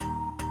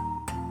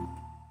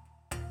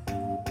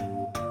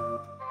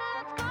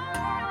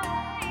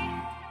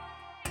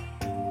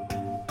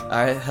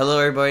Alright, hello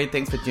everybody,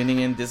 thanks for tuning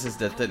in. This is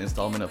the third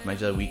installment of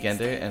Major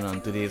Weekender, and on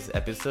today's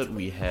episode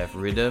we have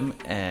Rhythm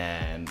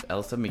and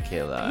Elsa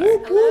Michaela.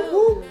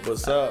 Hello.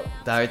 What's up?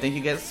 Alright, thank you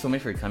guys so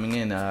much for coming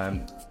in.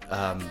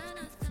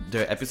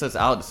 The episode's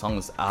out, the song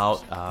is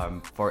out.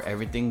 For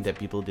everything that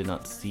people did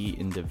not see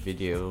in the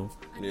video,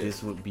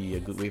 this would be a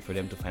good way for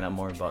them to find out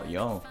more about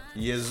y'all.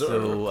 Yes, sir.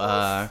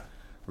 So,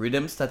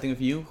 Rhythm, starting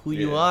with you, who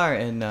you are,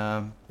 and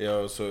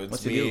so it's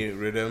what's me, your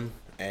Rhythm,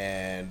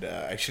 and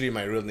actually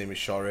my real name is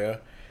Shaurya.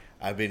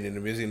 I've been in the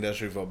music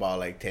industry for about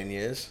like 10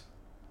 years,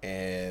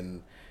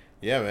 and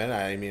yeah,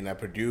 man, I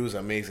produce,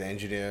 I mix,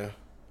 engineer,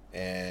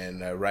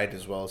 and I write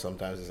as well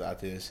sometimes as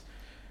artist.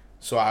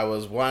 So I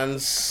was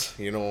once,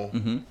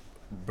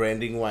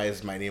 branding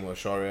wise, my name was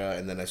Shaurya,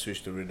 and then I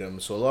switched to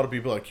Rhythm. So a lot of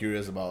people are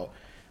curious about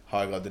how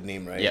I got the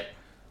name, right? Yep.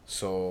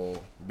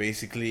 So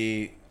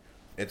basically,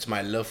 it's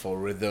my love for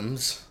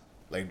rhythms,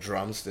 like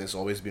drums. That's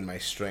always been my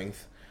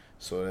strength.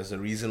 So there's a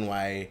reason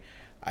why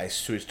I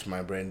switched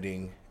my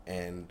branding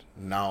and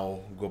now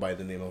go by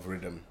the name of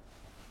Rhythm.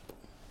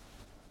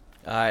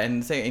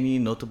 and say any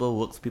notable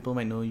works people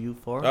might know you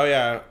for. Oh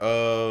yeah.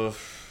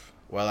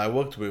 Well, I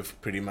worked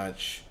with pretty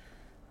much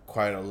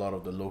quite a lot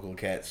of the local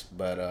cats,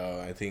 but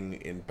I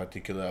think in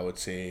particular I would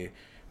say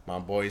my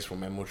boys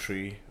from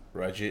MO3,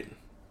 Rajit,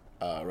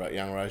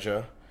 Young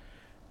Raja,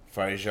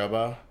 Faris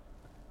Jabba,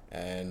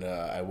 and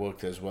I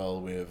worked as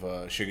well with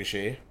Sugar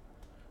Shay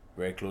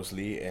very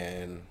closely,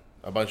 and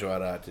a bunch of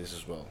other artists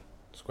as well.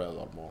 It's quite a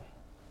lot more.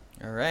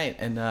 Alright,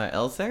 and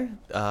Elsa,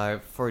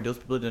 for those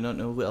people who do not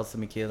know who Elsa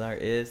Michaela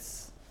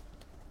is,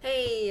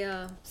 Hey,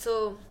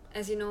 so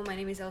as you know, my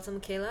name is Elsa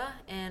Michaela,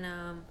 and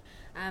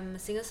I'm a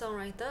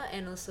singer-songwriter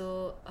and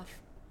also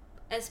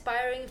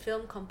aspiring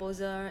film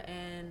composer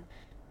and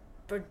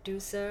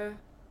producer,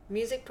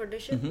 music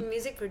producer,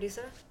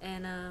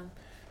 and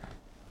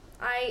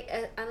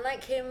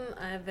unlike him,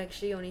 I've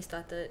actually only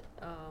started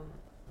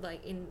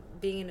in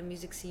being in the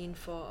music scene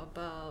for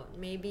about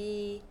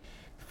maybe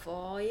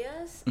 4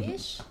 years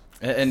ish.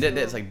 and So-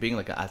 that's like being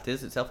like an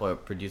artist itself, or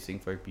producing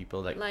for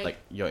people, like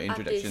your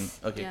introduction.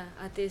 Artists, Okay. Yeah,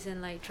 artists,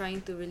 and like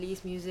trying to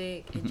release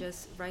music and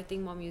just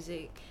writing more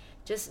music,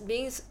 just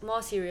being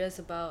more serious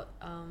about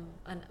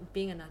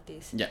being an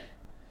artist. Yeah.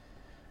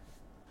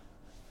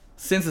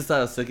 Since the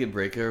start of Circuit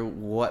Breaker,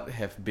 what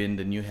have been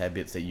the new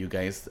habits that you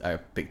guys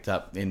picked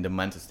up in the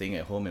months of staying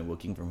at home and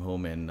working from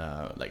home, and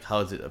like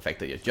how has it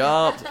affected your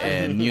jobs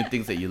and new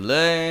things that you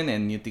learn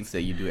and new things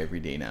that you do every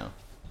day now?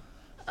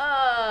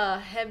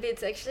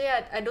 Habits. Actually,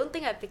 I don't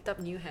think I picked up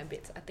new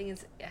habits. I think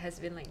it has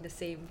been like the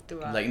same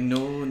throughout. Like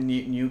no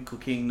new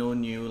cooking, no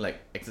new like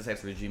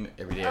exercise regime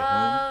every day at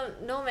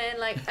home. No man.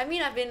 Like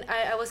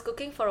I was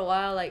cooking for a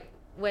while. Like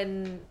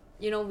when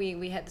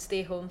we had to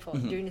stay home for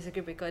during the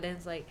circuit breaker. Then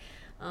it's like,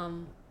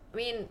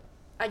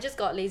 I just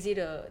got lazy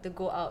to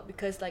go out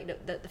because like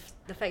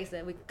the fact is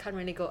that we can't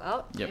really go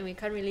out. Yep. And we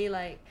can't really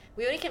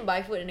we only can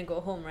buy food and then go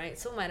home, right?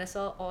 So might as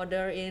well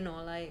order in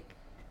or like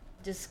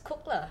just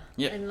cook lah.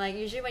 Yeah. And like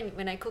usually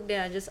when I cook, then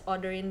I just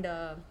order in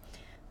the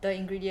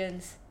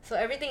ingredients. So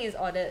everything is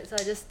ordered. So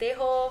I just stay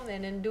home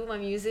and then do my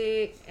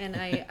music, and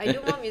I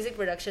do more music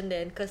production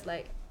then, because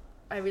like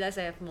I realize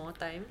I have more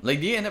time. Like,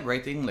 do you end up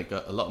writing like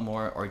a lot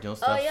more original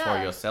stuff yeah.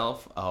 for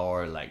yourself,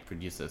 or like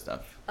producer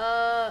stuff?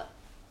 I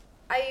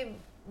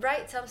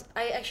write some.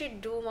 I actually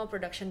do more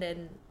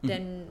production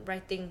than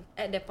writing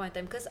at that point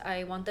in time, because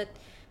I wanted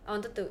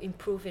to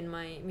improve in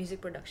my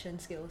music production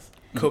skills.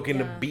 Cooking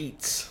the Yeah.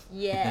 beats.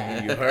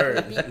 Yeah. You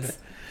heard. Beats.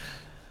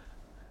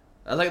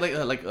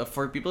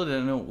 For people that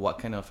don't know what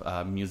kind of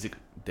music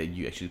that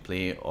you actually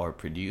play or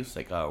produce,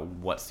 like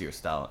what's your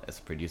style as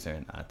a producer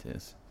and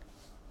artist?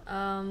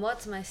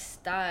 What's my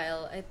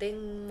style? I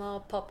think more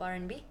pop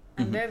R&B.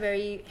 I'm very,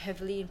 very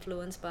heavily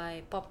influenced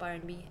by pop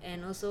R&B,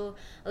 and also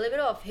a little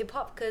bit of hip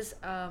hop, because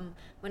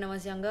when I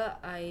was younger,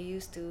 I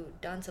used to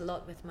dance a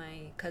lot with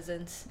my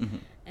cousins,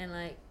 and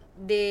like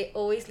they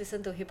always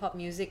listen to hip hop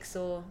music.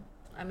 So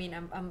I'm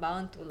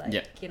bound to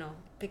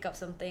pick up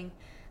something.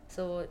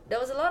 So there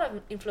was a lot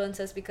of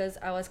influences, because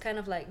I was kind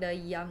of like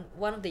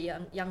one of the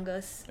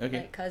youngest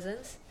like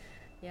cousins.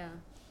 Yeah.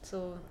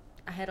 So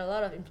I had a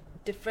lot of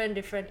different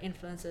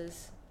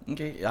influences.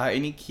 Okay.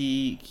 Any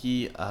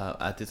key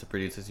artists or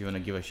producers you want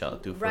to give a shout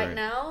out to? Right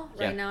now,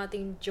 Yeah. I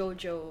think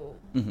Jojo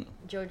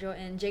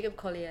and Jacob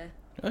Collier.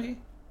 Okay.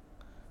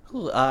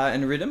 Cool.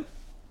 And Rhythm?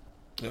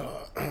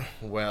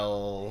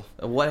 Well,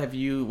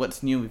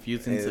 What's new with you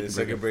since Circuit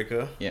Circuit Breaker?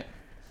 Breaker. Yeah.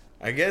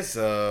 I guess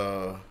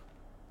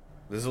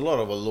there's a lot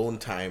of alone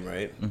time,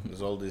 right?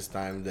 There's all this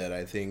time that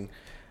I think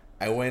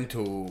I went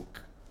to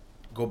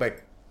go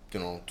back,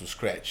 to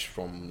scratch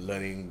from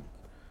learning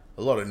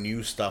a lot of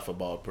new stuff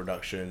about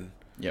production.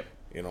 Yep.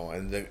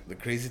 And the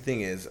crazy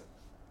thing is,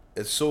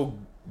 it's so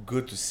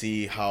good to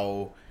see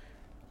how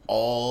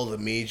all the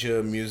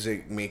major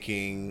music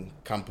making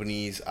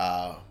companies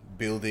are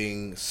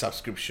building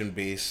subscription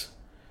based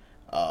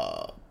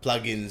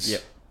plugins.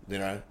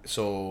 Yep.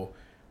 So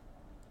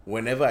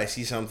whenever I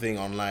see something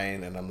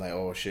online and I'm like,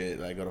 oh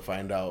shit, I gotta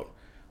find out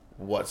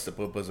what's the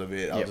purpose of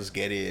it? I'll Yep. just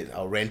get it.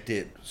 I'll rent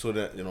it so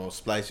that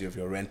Splice you have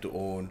your rent to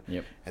own.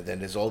 Yep. And then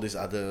there's all these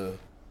other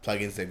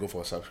plugins that go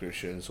for a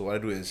subscription. So what I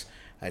do is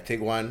I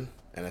take one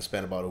and I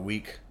spend about a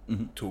week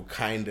to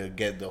kind of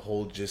get the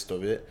whole gist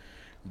of it,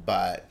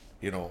 but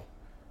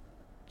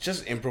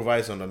just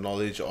improvise on the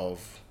knowledge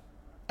of.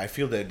 I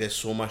feel that there's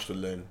so much to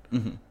learn.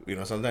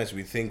 Sometimes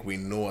we think we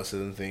know a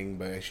certain thing,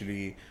 but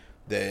actually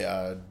there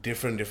are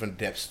different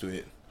depths to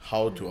it.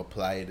 How to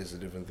apply it is a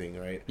different thing,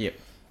 right? Yep.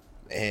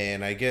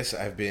 And I guess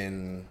I've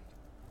been,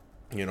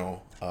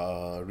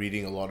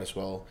 reading a lot as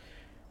well.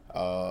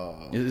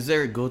 Is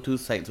there go-to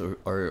sites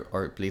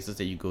or places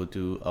that you go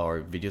to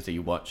or videos that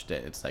you watch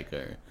that it's like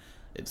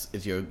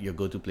it's your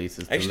go-to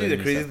places? Actually, to the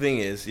learn crazy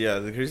new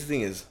stuff?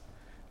 thing is,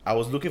 I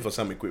was looking for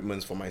some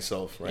equipments for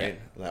myself, right?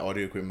 Like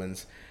audio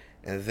equipments.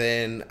 And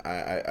then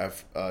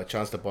I've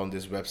chanced upon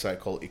this website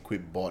called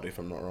EquipBot, if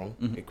I'm not wrong.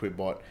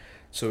 EquipBot.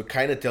 So it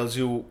kind of tells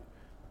you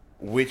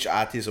which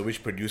artist or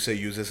which producer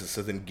uses a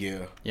certain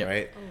gear, Yep.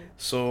 right?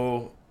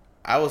 So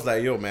I was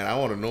like, yo, man, I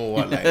want to know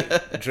what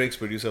like Drake's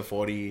Producer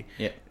 40,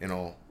 Yep.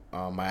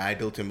 my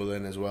idol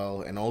Timbaland as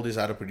well, and all these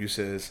other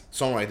producers,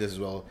 songwriters as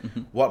well.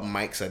 What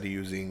mics are they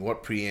using?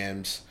 What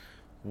preamps?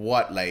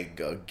 What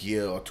like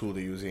gear or tool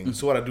they're using?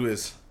 So what I do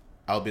is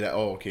I'll be like,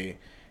 oh, okay.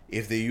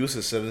 If they use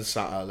a certain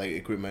sound, like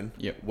equipment,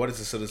 Yep. what is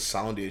the certain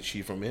sound they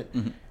achieve from it?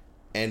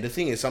 And the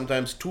thing is,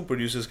 sometimes two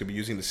producers could be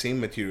using the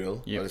same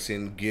material Yep. or the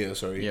same gear,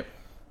 sorry, Yep.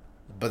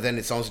 but then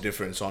it sounds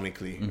different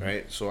sonically,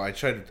 right? So I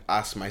try to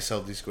ask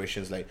myself these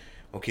questions like,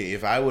 okay,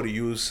 if I were to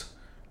use,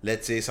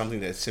 let's say,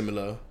 something that's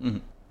similar,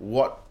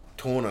 what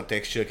tone or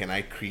texture can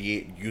I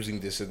create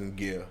using this certain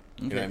gear?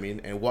 You know what I mean?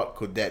 And what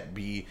could that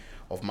be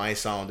of my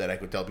sound that I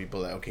could tell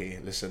people like, okay,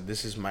 listen,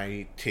 this is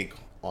my take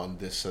on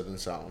this certain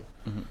sound.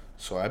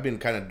 So I've been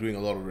kind of doing a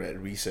lot of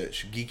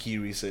research,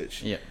 geeky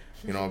research. Yeah.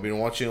 I've been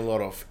watching a lot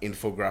of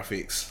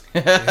infographics.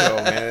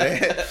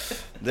 Man,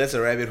 that's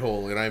a rabbit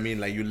hole. You know what I mean?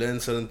 Like you learn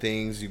certain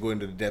things, you go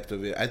into the depth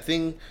of it. I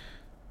think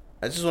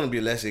I just want to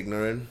be less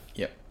ignorant.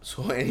 Yep.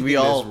 So anything We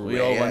all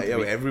that's want to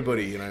be.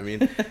 everybody. You know what I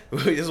mean?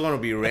 We just want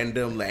to be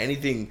random, like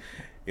anything.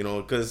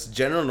 Because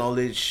general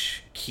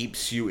knowledge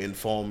keeps you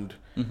informed,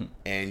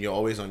 and you're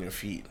always on your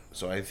feet.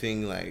 So I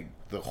think like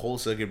the whole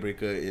circuit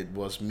breaker, it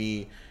was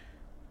me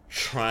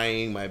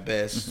trying my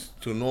best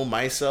to know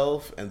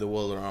myself and the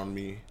world around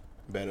me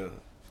better.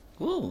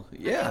 Cool. I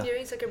Yeah. think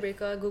during circuit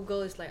breaker,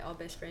 Google is like our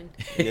best friend.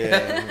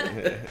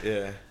 Yeah,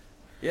 yeah.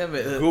 Yeah,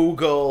 but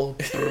Google.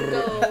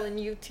 Google and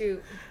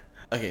YouTube.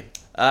 okay.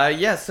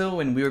 Yeah, so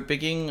when we were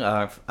picking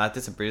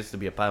artists and producers to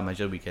be a part of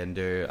Major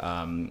Weekender,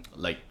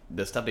 like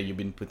the stuff that you've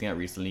been putting out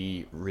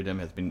recently, Rhythm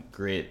has been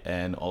great,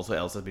 and also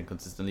Elsa's been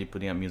consistently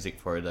putting out music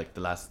for like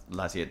the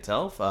last year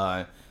itself.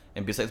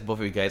 And besides both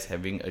of you guys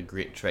having a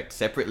great track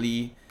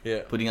separately,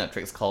 putting out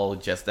tracks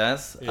called Just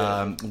Us,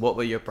 Yeah. what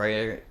were your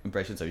prior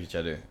impressions of each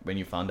other when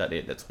you found out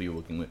that that's who you're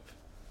working with?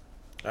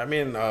 I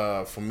mean,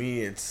 for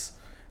me, it's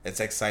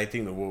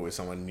exciting to work with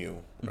someone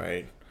new,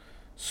 right?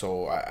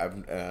 So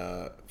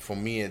for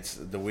me, it's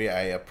the way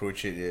I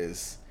approach it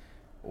is,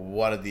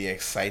 what are the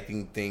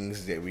exciting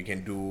things that we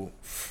can do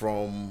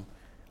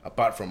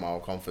apart from our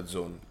comfort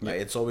zone?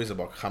 Like it's always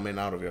about coming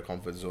out of your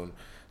comfort zone.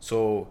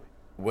 So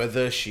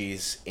whether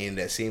she's in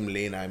the same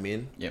lane I'm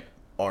in, Yep.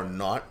 or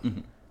not,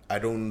 I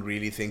don't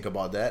really think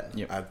about that.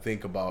 Yep. I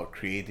think about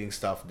creating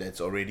stuff that's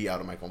already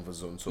out of my comfort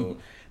zone. So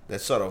that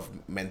sort of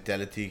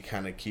mentality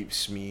kind of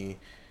keeps me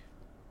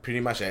pretty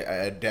much, I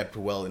adapt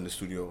well in the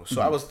studio. So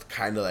I was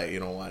kind of like, you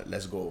know what,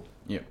 let's go.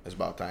 Yep. It's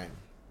about time.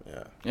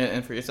 Yeah.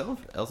 And for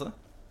yourself, Elsa?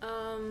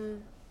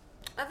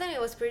 I think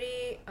it was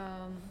pretty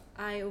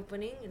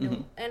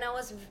eye-opening, and I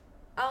was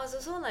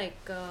also like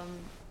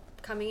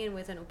coming in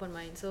with an open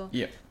mind. So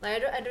Yeah.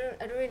 like I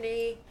don't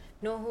really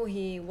know who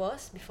he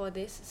was before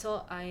this.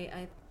 So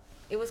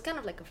it was kind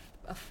of like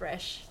a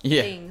fresh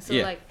thing. So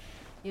like,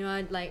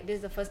 like this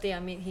is the first day I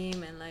meet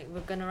him, and like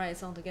we're gonna write a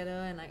song together,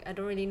 and like I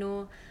don't really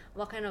know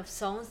what kind of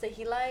songs that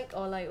he like,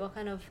 or like what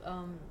kind of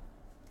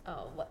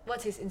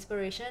what's his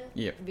inspiration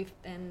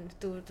and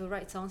to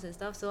write songs and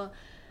stuff. So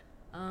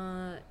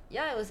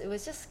it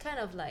was just kind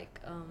of like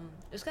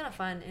it was kind of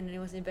fun, and it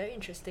was very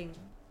interesting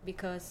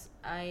because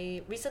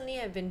I recently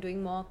have been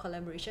doing more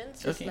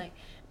collaborations, just like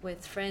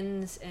with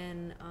friends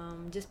and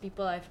just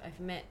people I've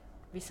met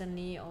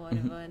recently or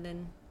whatever, and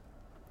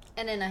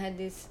then I had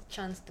this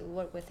chance to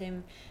work with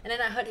him, and then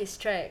I heard his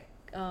track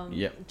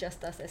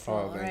Just Us as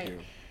well, thank right? you.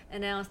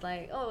 And then I was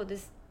like, oh,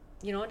 this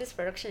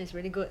production is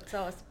really good.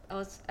 So I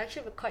was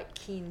actually quite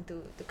keen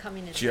to come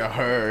in and You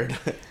heard.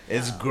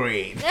 It's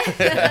great.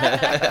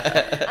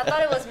 I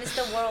thought it was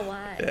Mr.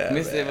 Worldwide.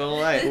 Mr.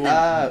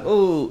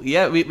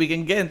 Worldwide. We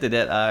can get into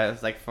that.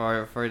 It's like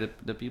for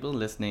the people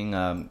listening,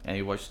 and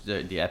you watched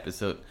the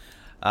episode.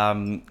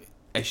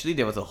 Actually,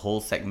 there was a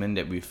whole segment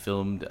that we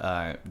filmed.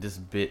 This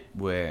bit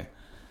where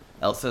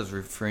Elsa is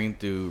referring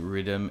to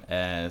Rhythm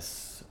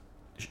as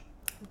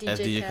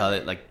DJ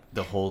Khaled like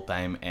the whole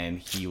time, and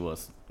he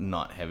was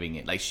not having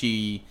it. Like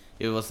it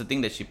was the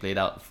thing that she played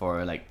out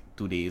for like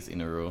 2 days in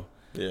a row.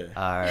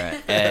 Yeah.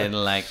 And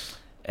like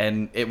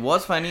And it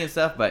was funny and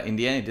stuff, but in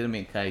the end, it didn't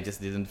make cut. It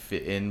just didn't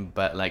fit in.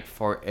 But like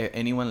for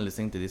anyone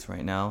listening to this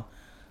right now,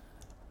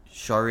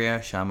 Shaurya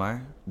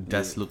Shamar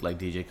does look like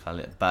DJ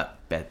Khaled, but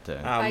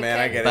better. Ah man,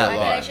 I get it But- a I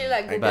lot. can actually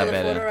like I Google get- the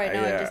better. photo right now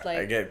and yeah, just like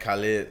I get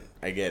Khalid,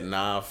 I get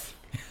Naf,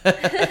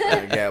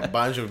 I get a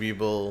bunch of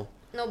people.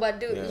 no, but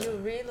dude, Yeah. you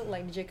really look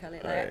like DJ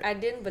Khaled. Like Right. I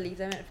didn't believe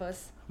them at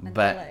first until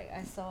But like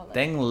I saw like.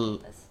 Thank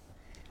this.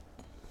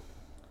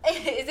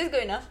 Is this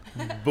good enough?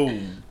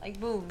 Boom. Like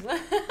boom.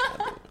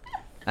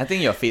 I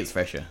think your fade's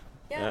fresher.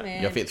 Yeah, Yeah.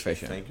 man. Your fade's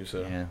fresher. Thank you,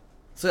 sir. Yeah.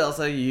 So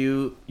Elsa,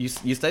 you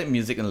studied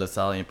music in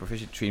LaSalle and you're a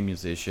professionally trained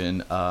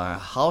musician.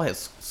 How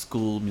has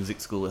music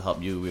school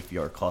helped you with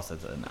your course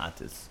as an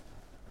artist?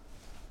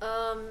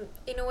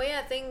 In a way,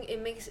 I think it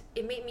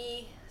made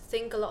me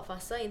think a lot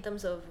faster in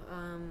terms of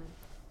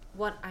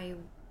what I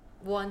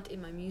want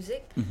in my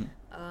music,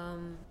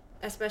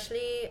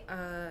 especially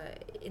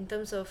in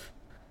terms of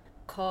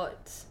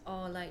chords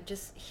or like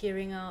just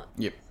hearing out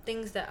Yep.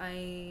 things that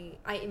I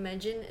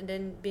imagine and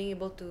then being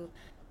able to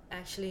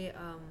actually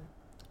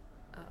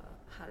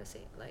how to say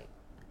it, like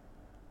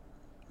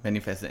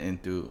Manifest it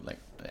into like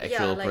the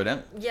actual like,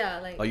 product? yeah,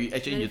 like Or you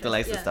actually manifest-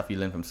 utilize the yeah. stuff you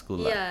learned from school?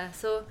 lah? Yeah,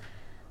 so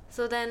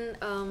then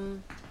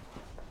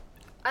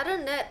other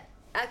than that,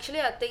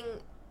 actually I think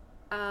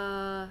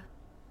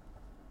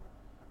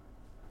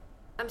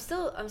I'm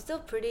still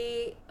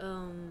pretty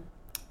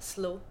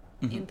slow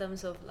in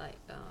terms of like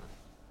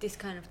these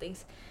kind of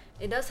things.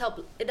 It does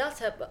help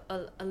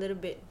a little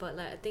bit, but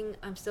like I think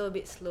I'm still a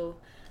bit slow.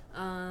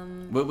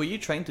 But were you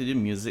trying to do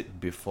music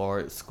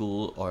before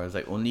school, or is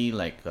like only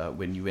like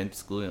when you went to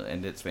school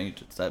and that's when you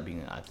start being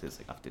an artist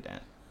like after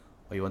that,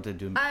 or you wanted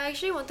to do? I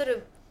actually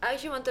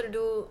wanted to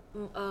do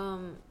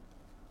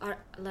art,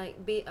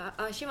 like be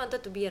I actually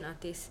wanted to be an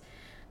artist,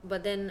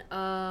 but then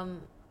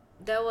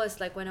that was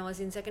like when I was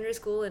in secondary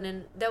school, and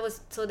then that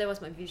was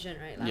my vision,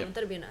 right? Like, Yep. I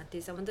wanted to be an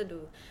artist. I wanted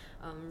to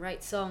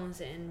write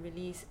songs and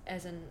release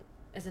as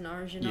an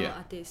original Yeah.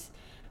 artist,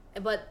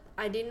 but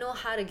I didn't know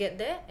how to get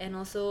there, and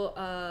also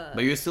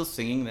But you're still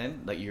singing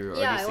then, like you're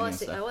yeah, already I singing was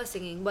stuff. I was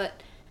singing, but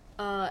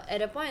at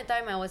a point in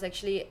time, I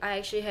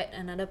actually had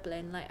another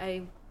plan. Like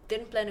I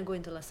didn't plan to go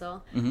into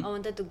LaSalle. Mhm. I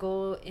wanted to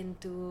go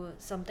into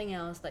something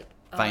else, like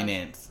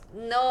Finance.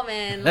 no,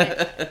 man. Like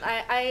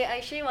I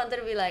actually wanted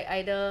to be like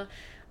either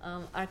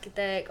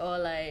architect or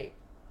like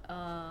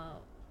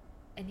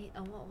any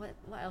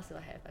what else do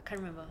I have? I can't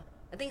remember.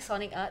 I think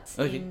Sonic Arts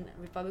Okay. in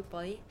Republic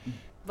Poly.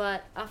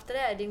 But after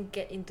that I didn't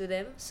get into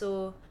them.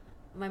 So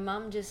my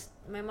mom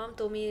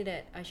told me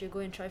that I should go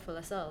and try for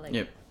LaSalle. Like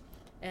Yep.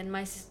 and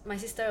my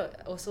sister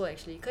also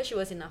actually, because she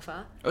was in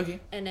NAFA, Okay.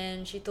 and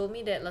then she told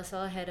me that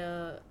LaSalle had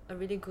a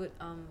really good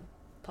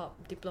pop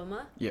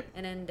diploma. Yep.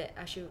 And then that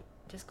I should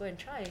just go and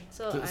try.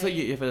 So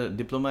you have a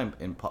diploma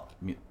in pop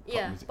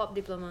music. pop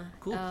diploma.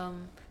 Cool.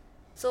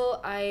 So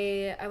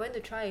I went to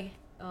try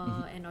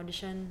an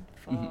audition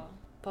for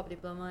pop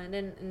diploma, and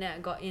then I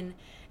got in,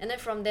 and then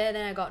from there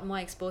I got more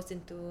exposed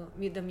into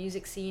the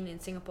music scene in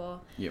Singapore.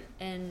 Yep.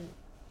 And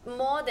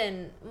more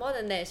than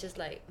that, it's just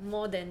like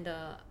more than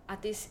the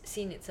artist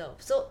scene itself.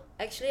 So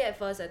actually at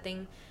first I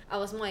think I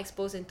was more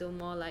exposed into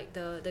more like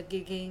the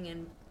gigging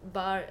and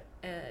bar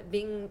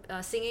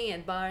singing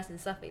at bars and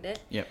stuff like that.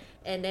 Yep.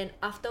 And then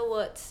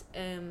afterwards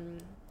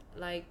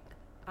like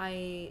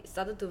I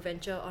started to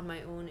venture on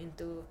my own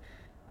into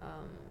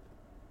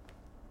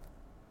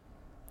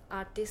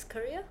artist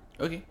career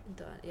Okay.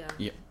 into yeah.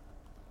 Yep.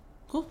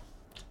 Cool.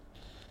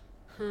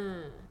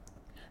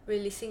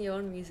 Releasing your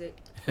own music,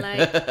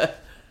 like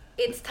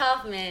it's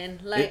tough, man.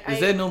 Like Is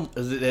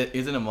there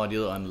isn't a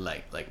module on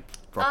like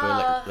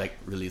proper like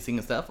releasing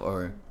and stuff,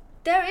 or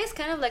there is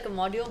kind of like a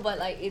module, but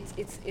like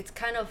it's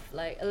kind of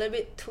like a little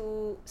bit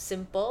too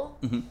simple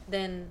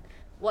than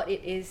what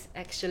it is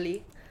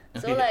actually.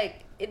 So Okay.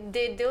 like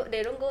they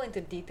don't go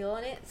into detail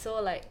on it. So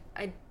like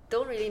I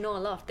don't really know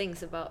a lot of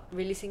things about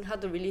how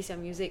to release your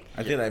music.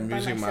 I think like by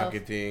music myself.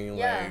 marketing,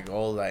 Yeah. like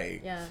all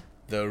like Yeah,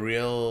 the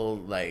real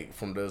like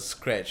from the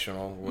scratch, you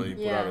know, when you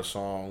put out Yeah. a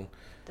song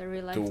the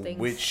real life to things.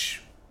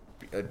 which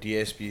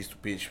DSPs to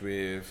pitch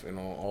with, you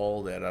know,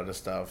 all that other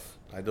stuff.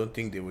 I don't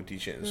think they would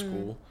teach it in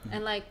school.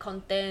 And like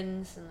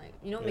contents and like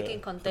Yeah. making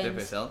for contents.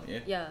 yourself? Yeah.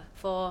 Yeah,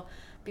 for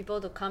people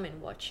to come and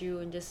watch you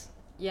and just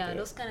Yeah.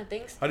 those kind of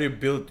things. How do you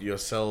build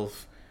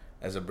yourself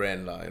as a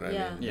brand, lah? You know what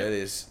Yeah. I mean? Yeah. That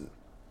is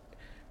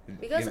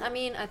Because in- I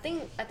mean, I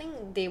think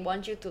they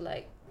want you to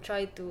like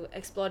try to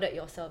explore that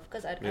yourself.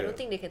 Because I Yeah. don't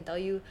think they can tell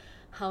you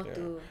how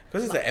to.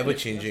 because it's an market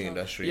ever-changing yourself.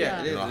 industry.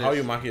 Yeah, you it know, is, how it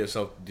you is. market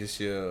yourself this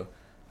year,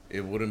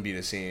 it wouldn't be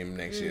the same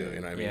next year.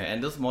 You know what I mean? Yeah,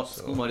 and those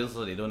school modules,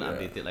 so they don't Yeah.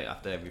 update it like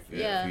after every few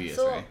Yeah, years,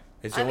 so right?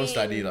 It's I your own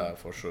study, mean- lah,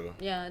 for sure.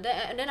 Yeah,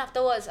 and then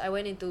afterwards I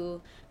went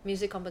into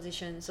music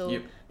composition. So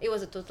Yep. it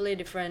was a totally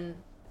different,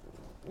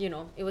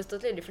 it was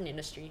totally different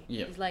industry.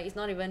 Yep. It's like it's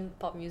not even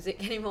pop music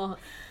anymore.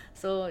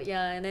 So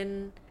yeah, and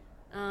then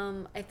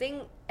I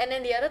think, and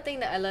then the other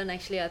thing that I learned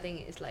actually, I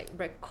think, is like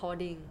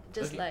recording.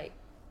 Just Okay.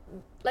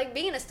 like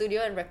being in a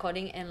studio and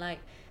recording, and like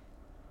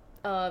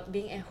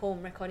being at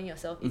home recording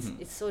yourself.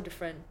 It's so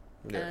different.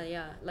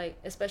 Like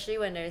especially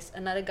when there's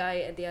another guy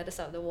at the other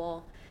side of the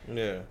wall.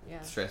 Yeah.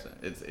 Yeah. Stress.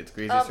 It's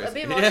crazy A stressful.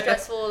 bit more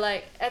stressful.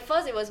 Like at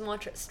first it was more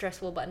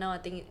stressful, but now I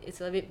think it's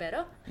a little bit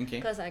better Okay.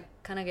 because I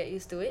kind of get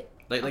used to it.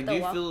 Like after do a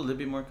you while. feel a little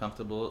bit more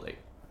comfortable like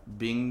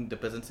being the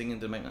person singing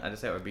to the mic on the other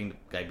side or being the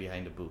guy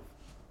behind the booth,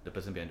 the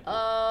person behind the booth?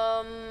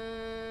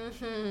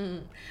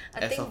 I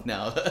As think of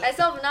now. as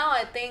of now,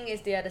 I think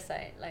it's the other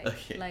side, like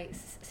Okay.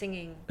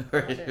 singing.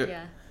 Right.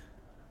 Yeah.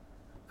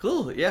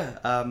 Cool. Yeah.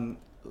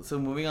 So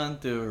moving on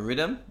to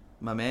Rhythm,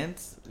 my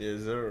man's.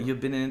 Yes, sir. You've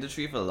been in the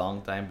industry for a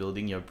long time,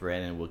 building your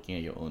brand and working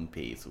at your own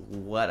pace.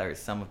 What are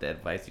some of the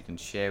advice you can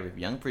share with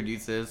young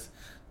producers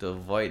to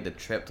avoid the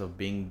trap of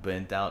being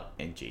burnt out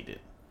and jaded?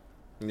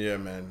 Yeah,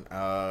 man.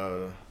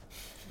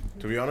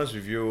 To be honest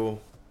with you,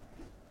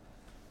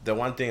 the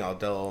one thing I'll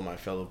tell all my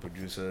fellow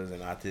producers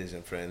and artists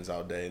and friends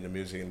out there in the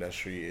music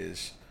industry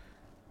is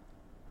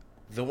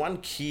the one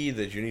key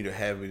that you need to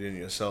have within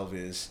yourself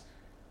is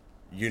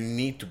you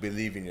need to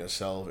believe in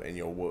yourself and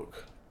your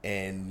work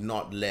and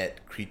not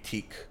let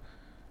critique,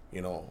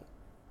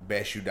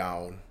 bash you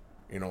down.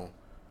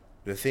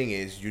 The thing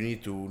is, you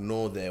need to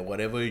know that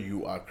whatever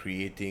you are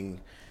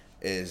creating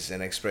is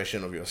an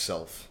expression of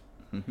yourself.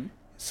 Mm-hmm.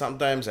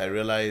 Sometimes I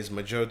realize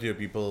majority of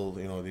people,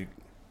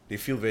 they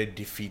feel very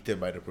defeated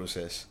by the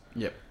process.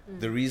 Yep.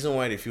 The reason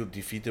why they feel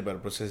defeated by the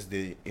process,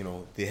 they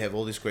have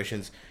all these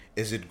questions.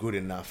 Is it good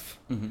enough?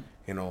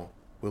 Mm-hmm.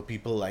 Will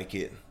people like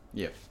it?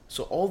 Yep.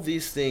 So all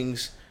these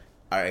things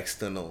are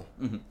external.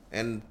 Mm-hmm.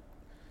 And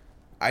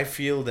I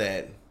feel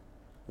that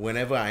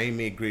whenever I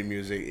make great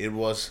music, it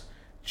was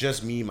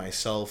just me,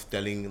 myself,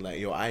 telling like,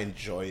 yo, I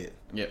enjoy it.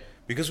 Yep.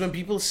 Because when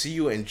people see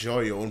you enjoy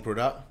your own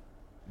product,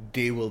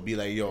 they will be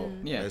like, yo,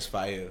 Yeah. that's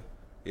fire.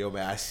 Yo,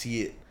 man, I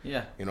see it.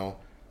 Yeah.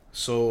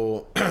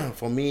 So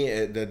for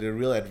me, the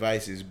real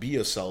advice is be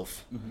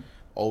yourself. Mm-hmm.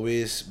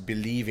 Always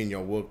believe in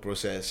your work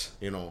process.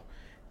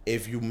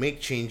 If you make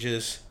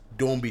changes,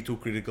 don't be too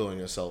critical on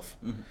yourself.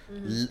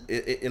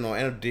 Mm-hmm. End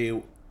of the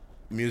day,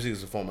 music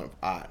is a form of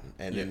art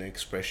and Yeah. an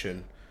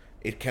expression.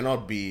 It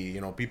cannot be,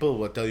 people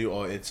will tell you,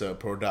 oh, it's a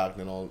product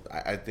and all.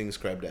 I think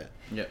scrap that.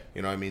 Yep.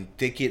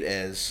 Take it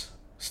as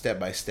step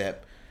by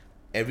step.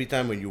 Every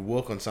time when you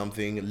work on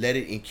something, let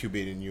it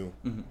incubate in you.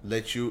 Mm-hmm.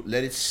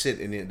 Let it sit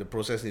in it. The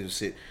process needs to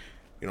sit.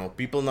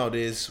 People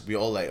nowadays, we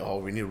all like, oh,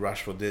 we need to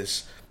rush for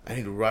this. I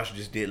need to rush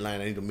this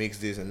deadline. I need to mix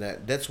this and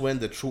that. That's when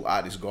the true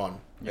art is gone.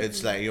 Yeah.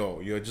 It's like,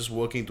 yo, you're just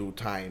working through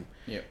time.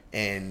 Yep.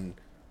 And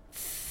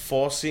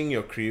forcing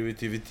your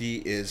creativity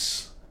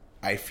is,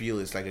 I feel,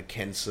 it's like a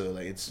cancer.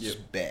 Like, it's Yep.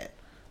 just bad.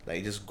 Like,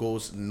 it just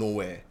goes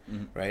nowhere,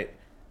 Mhm. right?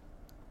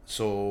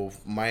 So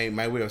my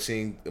way of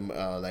saying,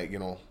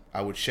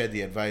 I would share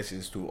the advice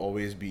is to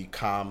always be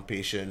calm,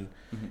 patient.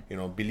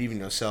 Believe in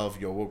yourself,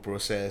 your work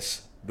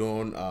process.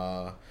 Don't,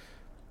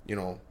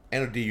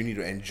 end of the day, you need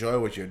to enjoy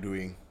what you're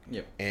doing.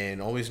 Yep.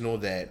 And always know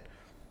that,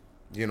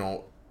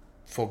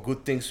 for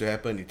good things to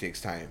happen, it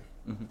takes time.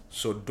 Mm-hmm.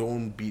 So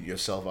don't beat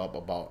yourself up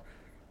about,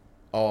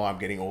 oh, I'm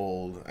getting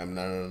old. I'm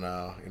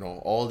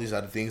all these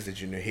other things that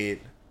you in your head.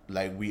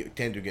 Like, we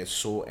tend to get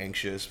so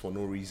anxious for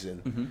no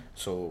reason. Mm-hmm.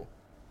 So,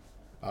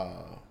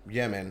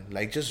 yeah, man.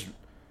 Like, just,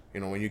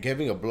 when you're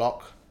having a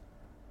block,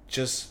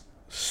 just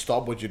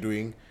stop what you're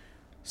doing,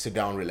 sit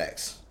down,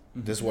 relax.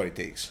 Mm-hmm. That's what it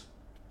takes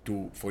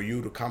for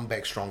you to come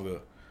back stronger,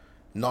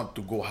 not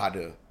to go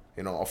harder.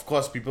 Of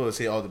course, people will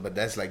say, oh, but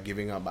that's like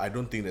giving up. I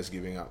don't think that's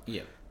giving up.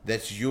 Yeah.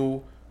 That's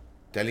you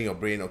telling your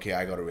brain, okay,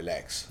 I gotta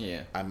relax.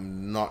 Yeah.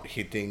 I'm not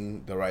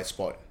hitting the right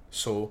spot.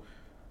 So,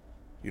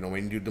 the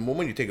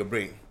moment you take a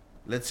break,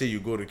 let's say you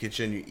go to the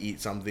kitchen, you eat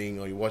something,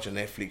 or you watch a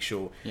Netflix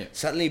show, Yeah.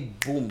 suddenly,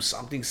 boom,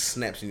 something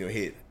snaps in your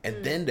head.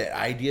 And then that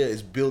idea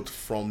is built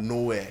from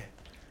nowhere.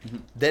 Mm-hmm.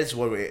 That's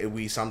what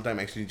we sometimes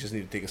actually just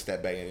need to take a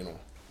step back and,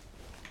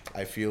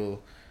 I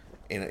feel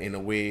in a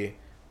way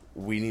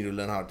we need to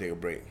learn how to take a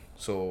break.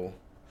 So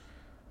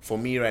for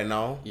me right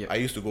now, Yeah. I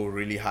used to go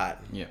really hard.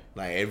 Yeah.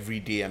 Like every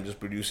day I'm just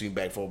producing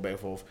back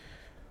forth.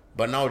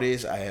 But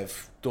nowadays I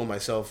have told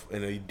myself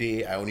in a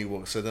day I only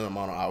work a certain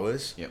amount of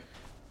hours. Yep.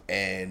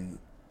 And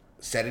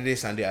Saturday,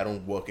 Sunday I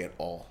don't work at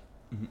all.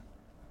 Mm-hmm.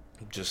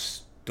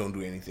 Just don't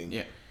do anything.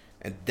 Yeah.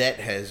 And that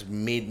has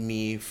made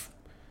me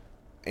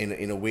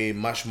in a way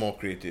much more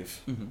creative.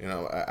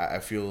 Mm-hmm. I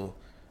feel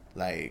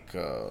like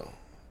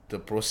the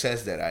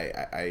process that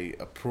I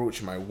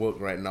approach my work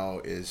right now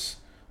is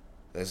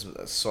there's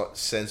a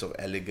sense of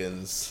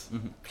elegance,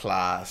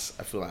 class.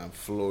 I feel like I'm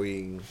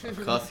flowing.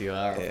 Of course you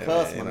are. Yeah, Of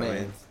course, man, my you know,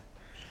 man. man.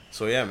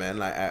 So yeah, man.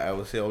 Like I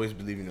would say, always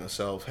believe in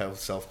yourself, have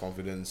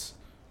self-confidence.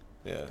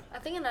 Yeah. I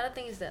think another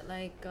thing is that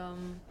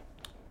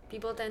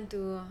people tend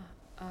to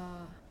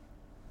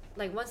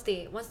once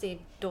they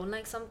don't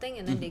like something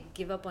and then they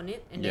give up on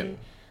it and Yep.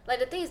 then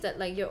the thing is that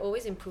you're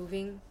always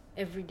improving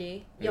every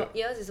day. Your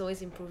ears is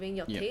always improving,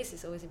 your Yep. taste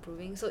is always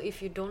improving. So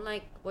if you don't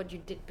like what you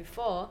did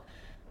before,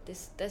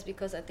 that's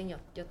because I think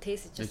your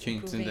taste is just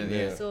changed improving. since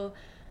then, yeah. So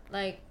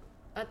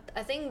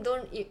I think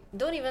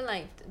don't even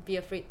be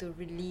afraid to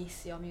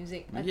release your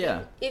music. I Yeah.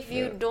 think if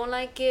you Yeah. don't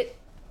like it,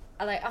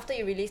 like after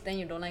you release, then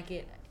you don't like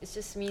it. It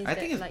just means I that,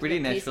 think it's like, pretty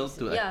your taste natural is-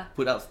 to like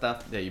put out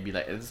stuff that you'd be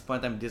like, at this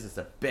point in time, this is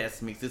the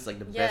best mix. This is like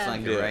the best Yeah. song I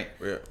can Yeah, write.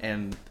 yeah.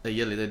 And a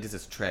year later, this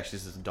is trash.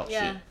 This is dog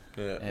Yeah. shit.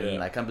 Yeah, And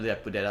yeah. I can't believe I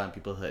put that out and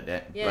people heard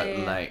that. Yeah, but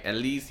yeah. like at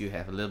least you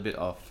have a little bit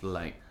of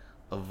like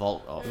a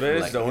vault of. That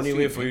is like, the only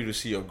history. way for you to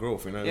see your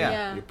growth, you know. Yeah.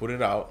 Yeah. You put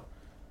it out.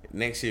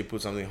 Next year you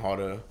put something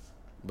harder,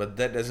 but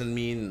that doesn't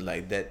mean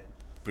like that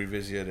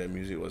previous year that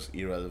music was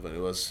irrelevant. It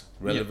was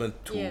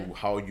relevant to Yeah.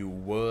 how you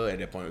were at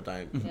that point of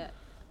time. Yeah.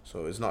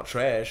 So it's not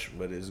trash,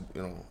 but it's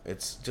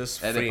it's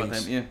just At that point in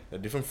frames, time, yeah. the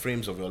different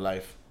frames of your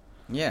life.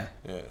 Yeah.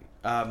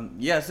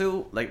 Yeah.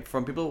 So like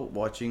from people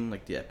watching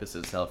like the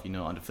episode itself,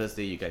 on the first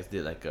day you guys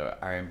did like a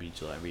R&B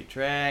July Reid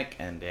track,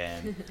 and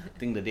then I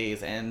think the day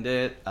is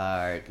ended.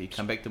 You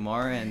come back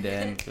tomorrow, and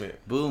then Yeah.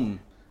 boom,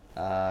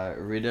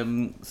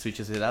 rhythm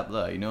switches it up,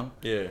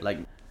 Yeah. Like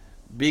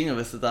being a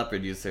versatile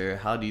producer,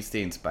 how do you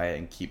stay inspired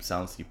and keep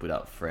sounds you put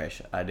out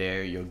fresh? Are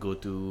there your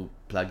go-to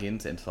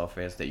plugins and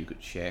softwares that you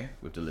could share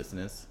with the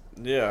listeners?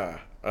 Yeah,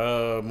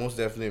 most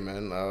definitely,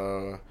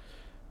 man.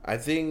 I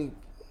think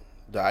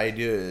the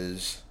idea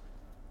is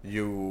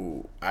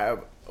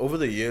over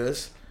the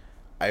years,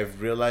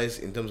 I've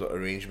realized in terms of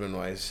arrangement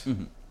wise,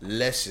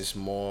 less is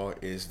more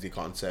is the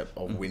concept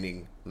of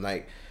winning.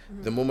 Like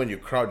the moment you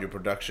crowd your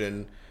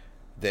production,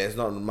 there's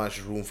not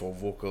much room for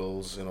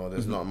vocals,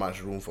 there's not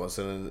much room for a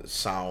certain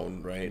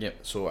sound, right? Yep.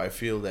 So I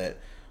feel that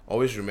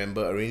always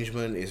remember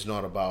arrangement is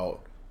not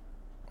about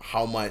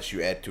how much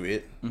you add to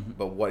it,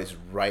 but what is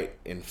right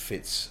and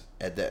fits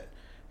at that,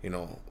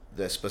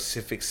 the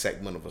specific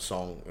segment of a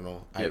song.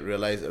 I Yep.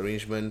 realize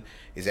arrangement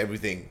is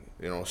everything.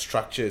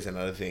 Structure is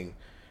another thing.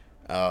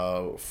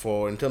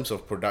 For in terms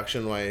of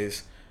production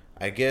wise,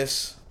 I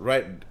guess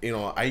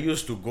I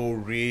used to go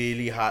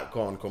really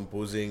hardcore on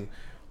composing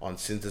on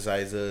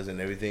synthesizers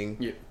and everything.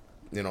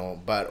 Yeah.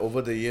 But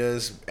over the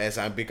years, as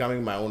I'm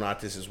becoming my own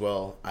artist as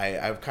well,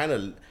 I've kind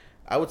of,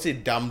 I would say,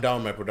 dumbed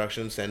down my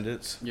production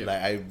standards. Yep.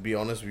 Like, I be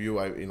honest with you,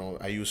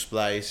 I use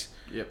Splice.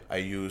 Yep. I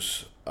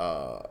use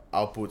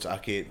Outputs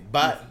Arcade.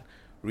 But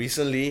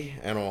recently,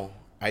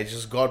 I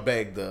just got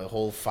back the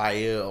whole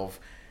fire of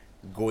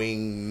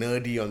going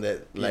nerdy on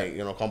that, like,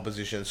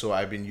 composition. So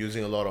I've been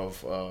using a lot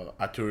of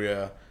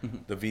Arturia,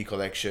 the V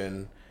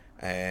Collection,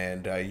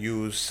 and I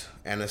use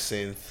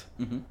Anasynth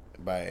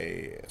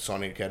by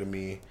Sonic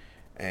Academy.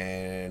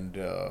 And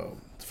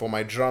for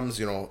my drums,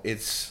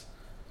 it's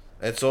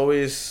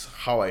always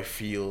how I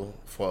feel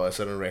for a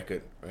certain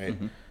record, right?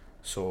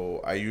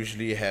 So I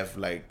usually have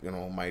like,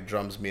 my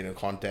drums made in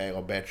Contact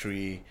or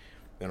Battery,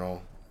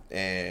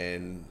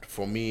 and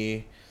for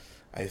me,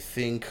 I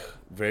think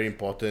very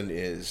important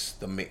is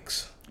the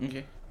mix.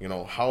 Okay.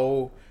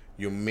 How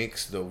you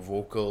mix the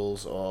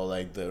vocals or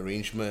like the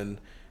arrangement,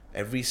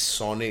 every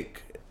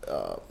sonic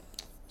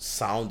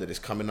sound that is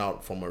coming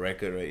out from a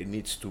record, right? It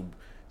needs to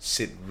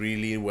sit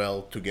really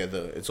well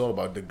together. It's all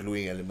about the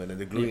gluing element, and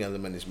the gluing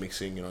element is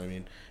mixing,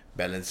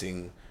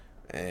 balancing,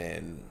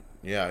 and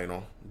there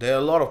are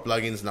a lot of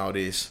plugins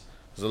nowadays.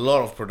 There's a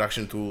lot of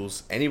production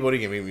tools. Anybody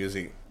can make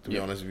music, to be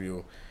honest with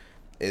you.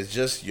 It's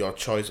just your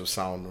choice of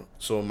sound.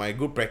 So my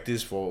good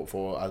practice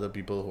for other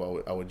people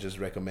who I would just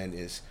recommend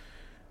is,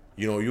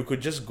 you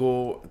could just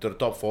go to the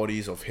top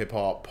 40s of hip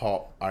hop,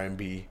 pop,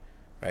 R&B,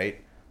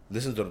 right?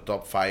 Listen to the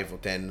top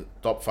 5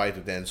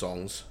 to 10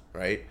 songs,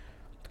 right?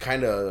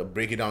 Kind of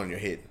break it down in your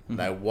head.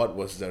 Like, what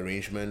was the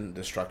arrangement,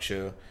 the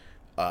structure,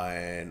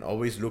 and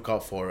always look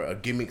out for a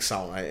gimmick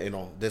sound.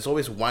 There's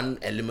always one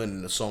element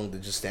in the song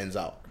that just stands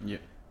out. Yeah.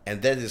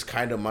 And that is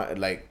kind of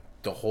like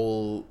the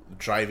whole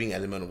driving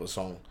element of a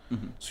song.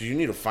 So you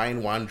need to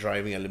find one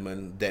driving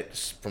element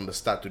that's from the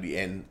start to the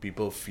end,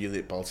 people feel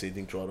it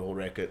pulsating throughout the whole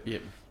record. Yeah.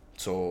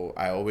 So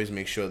I always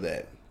make sure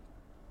that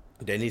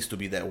there needs to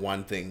be that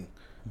one thing,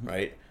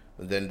 right?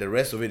 And then the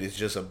rest of it is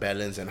just a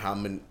balance and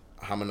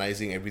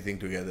harmonizing everything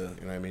together.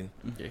 You know what I mean?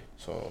 Okay.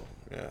 So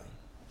yeah.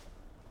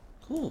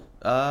 Cool.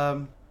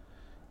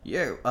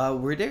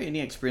 Were there any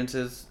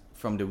experiences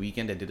from the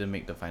weekend that didn't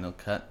make the final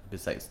cut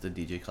besides the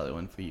DJ Khaled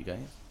one for you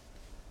guys?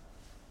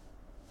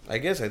 I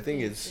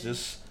think it's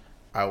just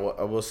I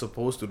was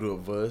supposed to do a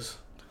verse.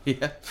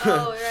 Yeah.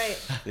 Oh, right.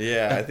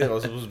 Yeah, I think I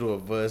was supposed to do a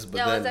verse, but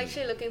Yeah, then I was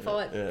actually looking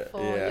forward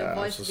for your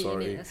voice I'm to so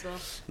be in sorry. it as well.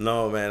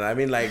 No, man. I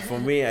mean, like, for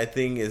me, I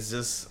think it's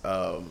just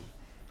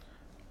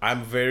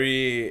I'm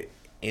very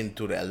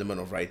into the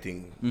element of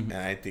writing, and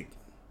I take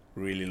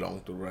really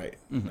long to write.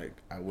 Like,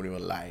 I wouldn't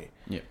even lie.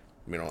 Yeah.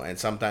 And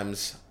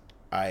sometimes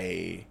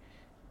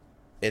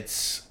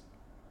it's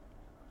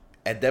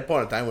at that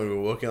point in time when we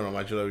were working on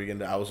Majula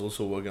Weekend, I was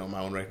also working on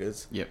my own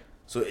records. Yep.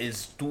 So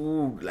it's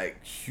two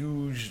like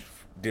huge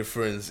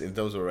difference in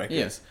terms of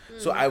records. Yeah.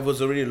 So I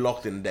was already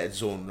locked in that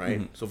zone,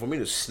 right? So for me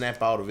to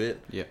snap out of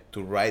it, Yeah.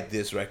 to write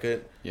this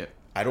record, Yeah.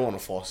 I don't want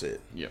to force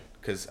it. Yeah.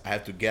 Because I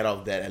have to get out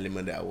of that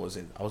element that I was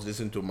in. I was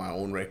listening to my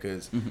own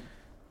records,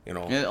 And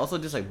also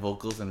just like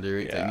vocals and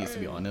lyrics, Yeah. it needs to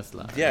be honest,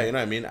 lah. Yeah, you know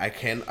what I mean?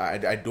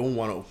 I don't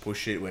want to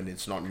push it when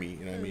it's not me,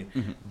 you know what I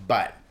mean?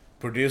 But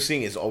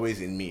producing is always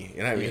in me,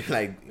 you know what I mean?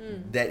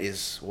 Like, that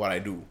is what I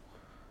do.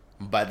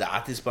 But the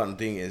artist part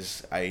thing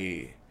is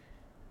I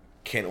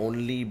can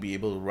only be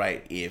able to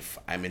write if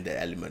I'm in the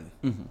element.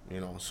 You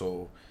know,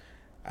 so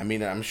I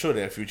mean, I'm sure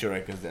there are future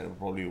records that will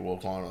probably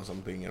work on or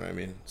something, you know what I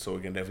mean? So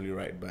we can definitely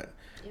write. But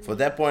for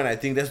that point, I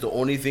think that's the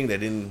only thing that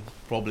didn't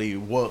probably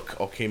work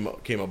or came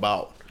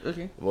about.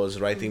 Okay. Was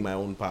writing my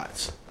own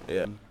parts.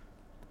 Yeah.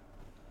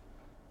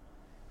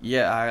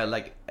 Yeah,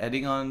 like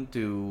adding on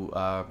to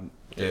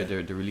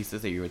the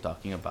releases that you were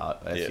talking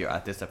about as Yeah. your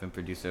artist and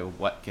producer,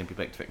 what can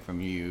people expect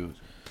from you?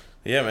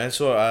 Yeah, man.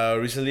 So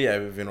recently,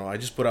 I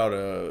just put out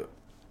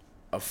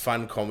a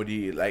fun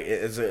comedy. Like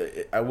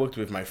I worked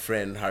with my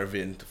friend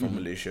Harvind from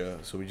Malaysia,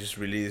 so we just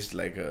released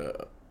like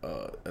a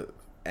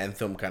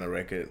anthem kind of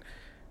record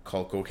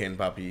called Cocaine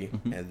Papi,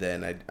 and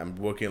then I'm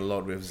working a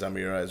lot with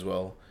Zamira as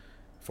well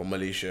from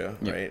Malaysia,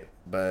 Yep. right?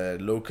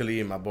 But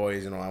locally, my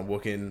boys, I'm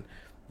working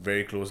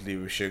very closely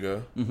with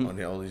Sugar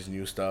on all this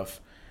new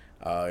stuff.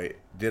 I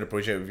did a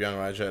project with Young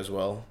Raja as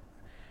well.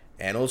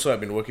 And also I've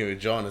been working with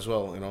John as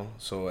well,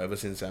 So ever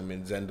since I'm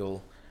in Zendel,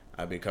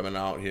 I've been coming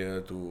out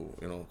here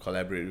to,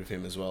 collaborate with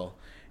him as well.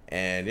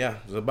 And yeah,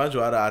 there's a bunch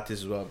of other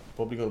artists as well.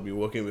 Probably gonna be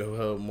working with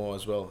her more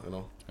as well,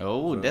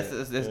 Oh,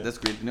 So, that's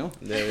great to know.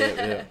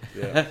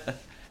 Yeah.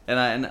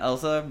 And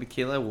also,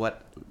 Michaela,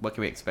 what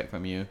can we expect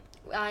from you?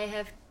 I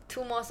have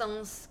 2 more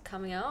songs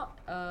coming out.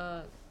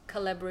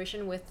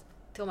 Collaboration with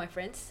 2 of my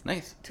friends.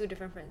 Nice. 2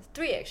 different friends.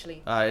 3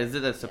 actually. Is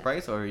it a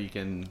surprise or you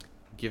can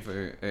give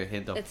her a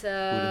hint of It's who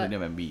a the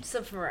might be?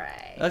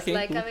 surprise. Okay,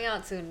 Like cool. coming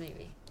out soon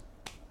maybe.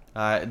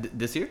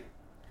 This year?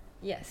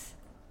 Yes.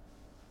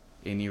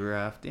 Any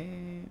rough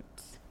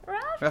dates?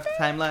 Rough Rough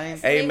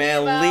timelines? Hey Maybe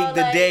man, about, leak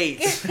the like-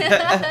 dates.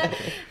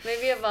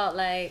 Maybe about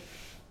like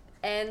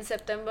end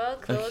September,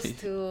 close Okay.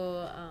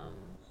 to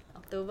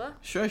October.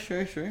 Sure.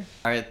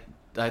 All right.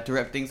 To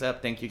wrap things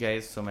up, thank you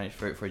guys so much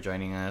for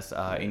joining us.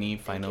 Any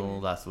final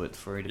you. last words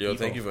for the Yo, people?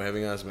 thank you for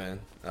having us, man.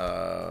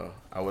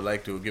 I would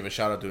like to give a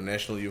shout out to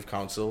National Youth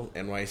Council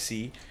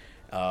 (NYC),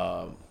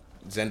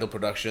 Zendel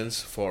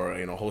Productions for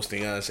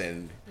hosting us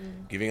and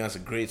giving us a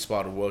great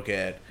spot to work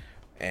at,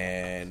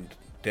 and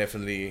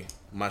definitely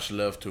much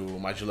love to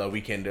Majula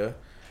Weekender.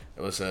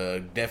 It was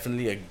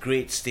definitely a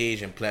great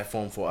stage and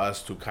platform for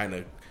us to kind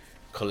of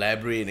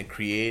collaborate and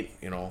create.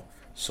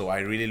 So I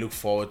really look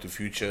forward to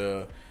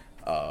future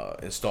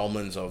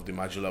installments of the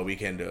Majula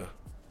Weekender.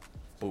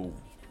 Boom.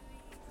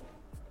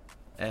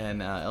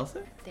 And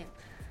Elsa? Damn.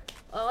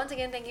 Once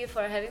again, thank you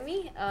for having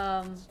me.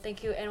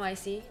 Thank you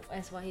NYC,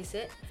 as what he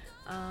said.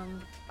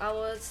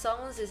 Our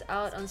songs is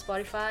out on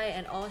Spotify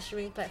and all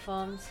streaming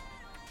platforms.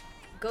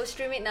 Go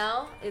stream it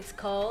now. It's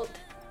called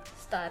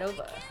Start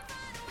Over.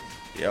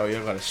 Yo, you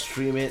gotta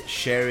stream it,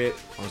 share it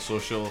on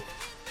social.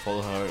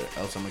 Follow her,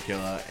 Elsa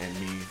Michaela, and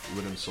me,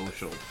 Rhythm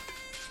Social.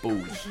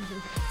 Boom.